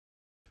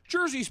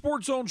Jersey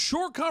Sports Zone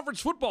Shore Conference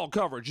football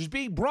coverage is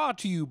being brought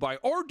to you by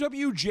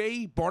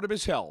RWJ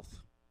Barnabas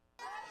Health.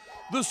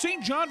 The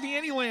St. John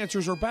Vianney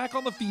Lancers are back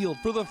on the field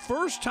for the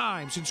first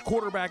time since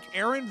quarterback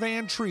Aaron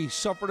Van Treese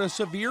suffered a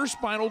severe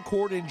spinal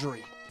cord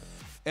injury.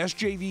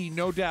 SJV,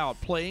 no doubt,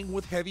 playing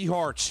with heavy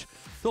hearts.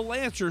 The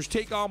Lancers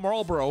take on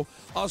Marlboro,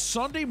 a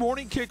Sunday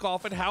morning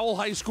kickoff at Howell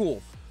High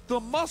School. The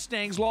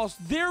Mustangs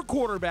lost their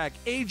quarterback,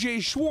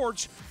 A.J.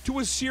 Schwartz, to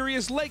a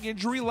serious leg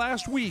injury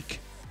last week.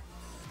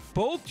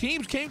 Both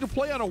teams came to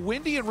play on a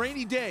windy and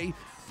rainy day.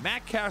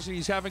 Matt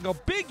Cassidy's having a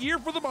big year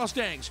for the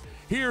Mustangs.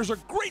 Here's a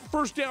great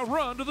first down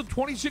run to the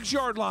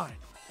 26-yard line.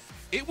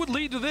 It would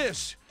lead to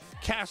this.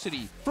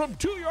 Cassidy, from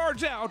 2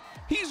 yards out,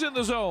 he's in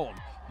the zone.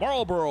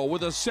 Marlboro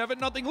with a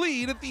 7-0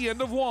 lead at the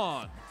end of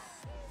one.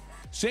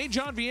 St.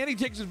 John Vianney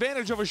takes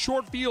advantage of a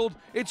short field.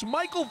 It's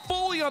Michael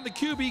Foley on the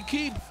QB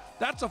keep.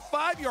 That's a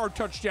 5-yard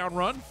touchdown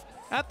run.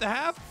 At the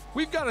half,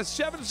 we've got a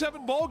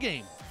 7-7 ball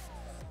game.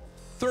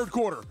 Third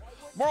quarter.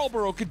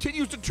 Marlboro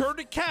continues to turn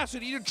to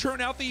Cassidy to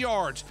churn out the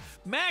yards.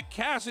 Matt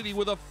Cassidy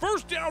with a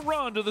first down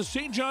run to the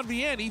St. John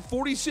Vianney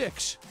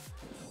 46.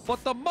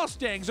 But the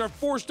Mustangs are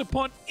forced to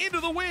punt into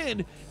the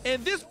wind,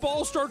 and this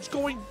ball starts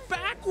going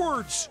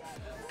backwards.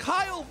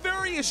 Kyle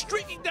Vianney is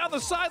streaking down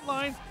the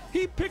sideline.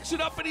 He picks it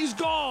up and he's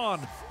gone.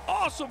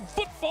 Awesome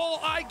football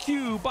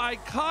IQ by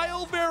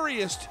Kyle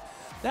Vianney.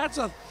 That's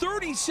a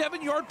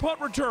 37-yard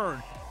punt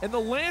return, and the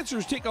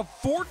Lancers take a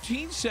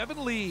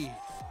 14-7 lead.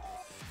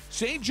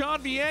 St.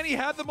 John Vianney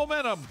had the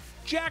momentum.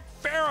 Jack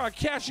Farah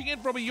cashing in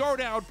from a yard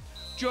out.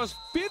 Just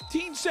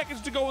 15 seconds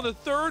to go in the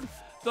third.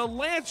 The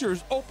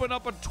Lancers open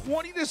up a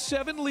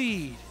 20-7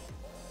 lead.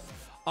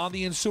 On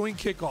the ensuing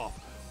kickoff,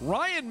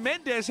 Ryan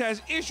Mendez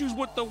has issues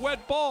with the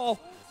wet ball,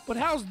 but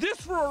how's this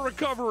for a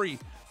recovery?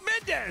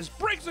 Mendez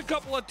breaks a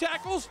couple of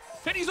tackles,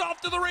 and he's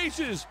off to the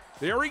races.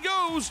 There he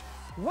goes.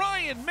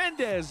 Ryan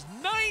Mendez,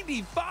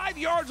 95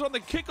 yards on the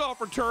kickoff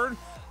return.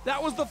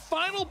 That was the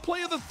final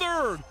play of the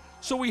third.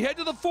 So we head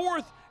to the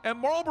fourth, and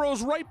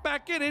Marlboro's right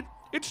back in it.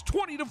 It's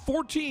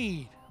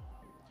 20-14.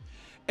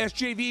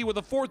 SJV with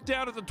a fourth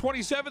down at the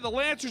 27. The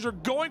Lancers are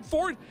going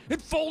for it,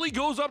 and Foley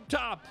goes up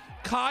top.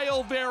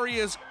 Kyle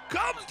Vianney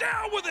comes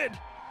down with it.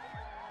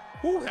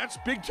 Ooh, that's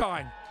big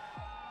time.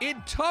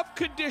 In tough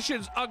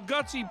conditions, a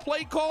gutsy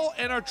play call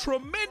and a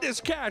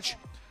tremendous catch.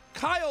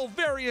 Kyle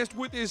Vianney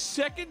with his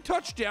second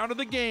touchdown of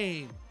the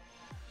game.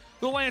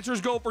 The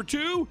Lancers go for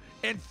two,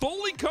 and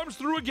Foley comes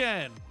through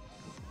again.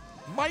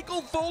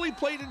 Michael Foley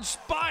played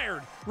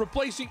inspired,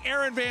 replacing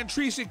Aaron Van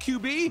Treese at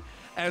QB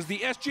as the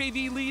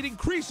SJV lead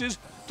increases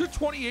to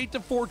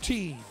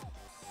 28-14.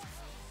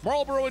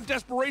 Marlboro in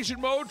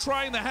desperation mode,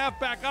 trying the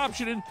halfback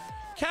option, and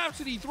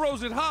Cassidy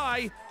throws it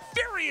high.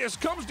 Vianney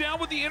comes down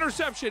with the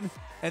interception,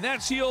 and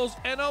that seals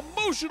an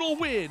emotional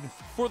win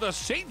for the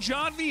St.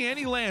 John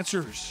Vianney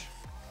Lancers.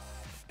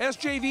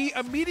 SJV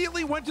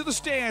immediately went to the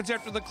stands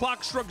after the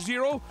clock struck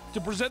 0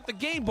 to present the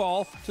game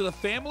ball to the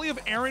family of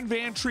Aaron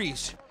Van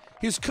Treese.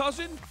 His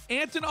cousin,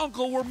 aunt, and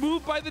uncle were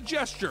moved by the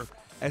gesture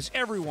as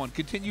everyone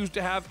continues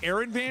to have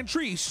Aaron Van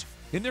Treese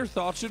in their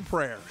thoughts and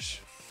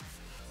prayers.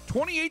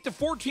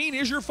 28-14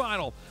 is your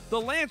final. The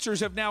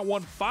Lancers have now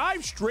won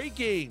 5 straight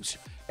games.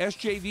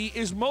 SJV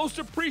is most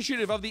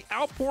appreciative of the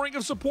outpouring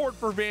of support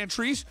for Van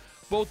Treese,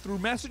 both through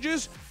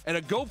messages and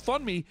a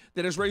GoFundMe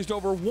that has raised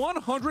over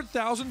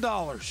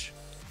 $100,000.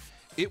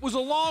 It was a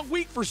long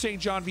week for St.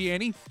 John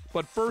Vianney,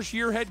 but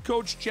first-year head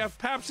coach Jeff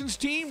Papson's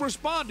team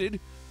responded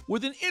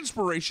with an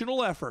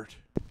inspirational effort.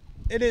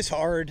 It is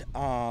hard.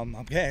 I'm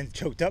getting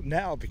choked up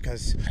now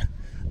because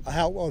of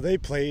how well they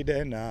played,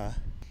 and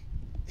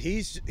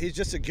he's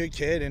just a good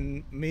kid.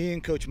 And me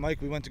and Coach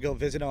Mike, we went to go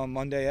visit on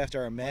Monday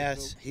after our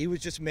mass. He was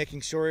just making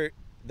sure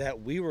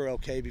that we were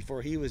okay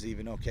before he was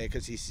even okay,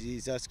 because he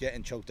sees us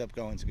getting choked up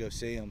going to go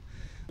see him.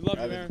 We love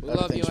you, Aaron. We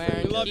love you,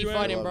 Aaron. We love Keep you,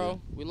 fighting, Aaron. bro.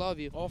 We love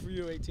you. All for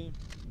you, 18.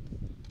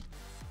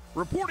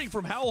 Reporting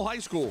from Howell High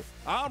School,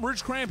 I'm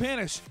Rich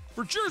Crampanis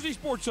for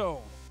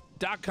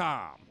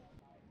JerseySportsZone.com.